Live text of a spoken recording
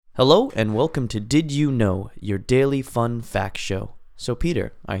Hello and welcome to Did You Know, your daily fun fact show. So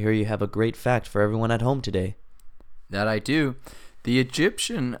Peter, I hear you have a great fact for everyone at home today. That I do. The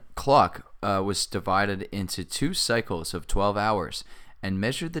Egyptian clock was divided into two cycles of 12 hours and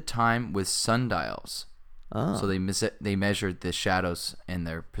measured the time with sundials. Oh. So they measured the shadows and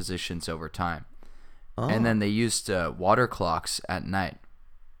their positions over time. Oh. And then they used water clocks at night,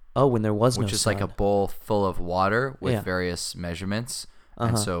 Oh, when there was no which is sun. like a bowl full of water with Yeah. various measurements.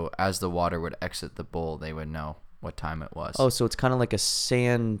 And so as the water would exit the bowl, they would know what time it was. Oh, so it's kind of like a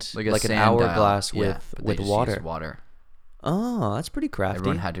sand, like an sand hourglass dial. Yeah, but they with just water. used water. Oh, that's pretty crafty.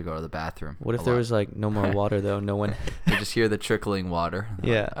 Everyone had to go to the bathroom. What if a there lot. was like no more water though? No one. You just hear the trickling water.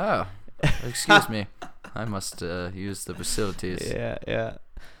 Yeah. Oh, excuse me. I must use the facilities. Yeah.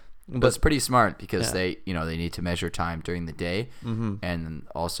 But it's pretty smart because Yeah. they need to measure time during the day and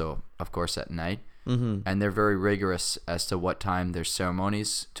also, of course, at night. And they're very rigorous as to what time their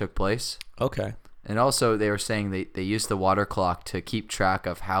ceremonies took place. Okay. And also, they were saying they used the water clock to keep track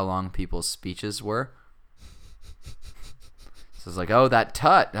of how long people's speeches were. So it's like, oh, that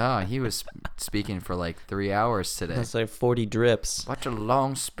Tut. Oh, he was speaking for like 3 hours today. That's like 40 drips. What a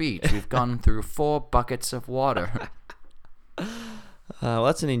long speech. We've gone through 4 buckets of water. Well,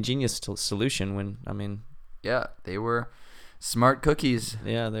 that's an ingenious solution. Yeah, they were smart cookies,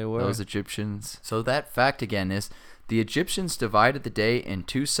 Yeah, they were. those Egyptians. So that fact again is the Egyptians divided the day in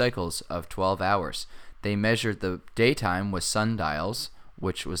two cycles of 12 hours. They measured the daytime with sundials,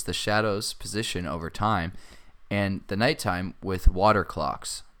 which was the shadow's position over time, and the nighttime with water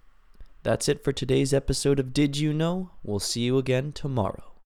clocks. That's it for today's episode of Did You Know? We'll see you again tomorrow.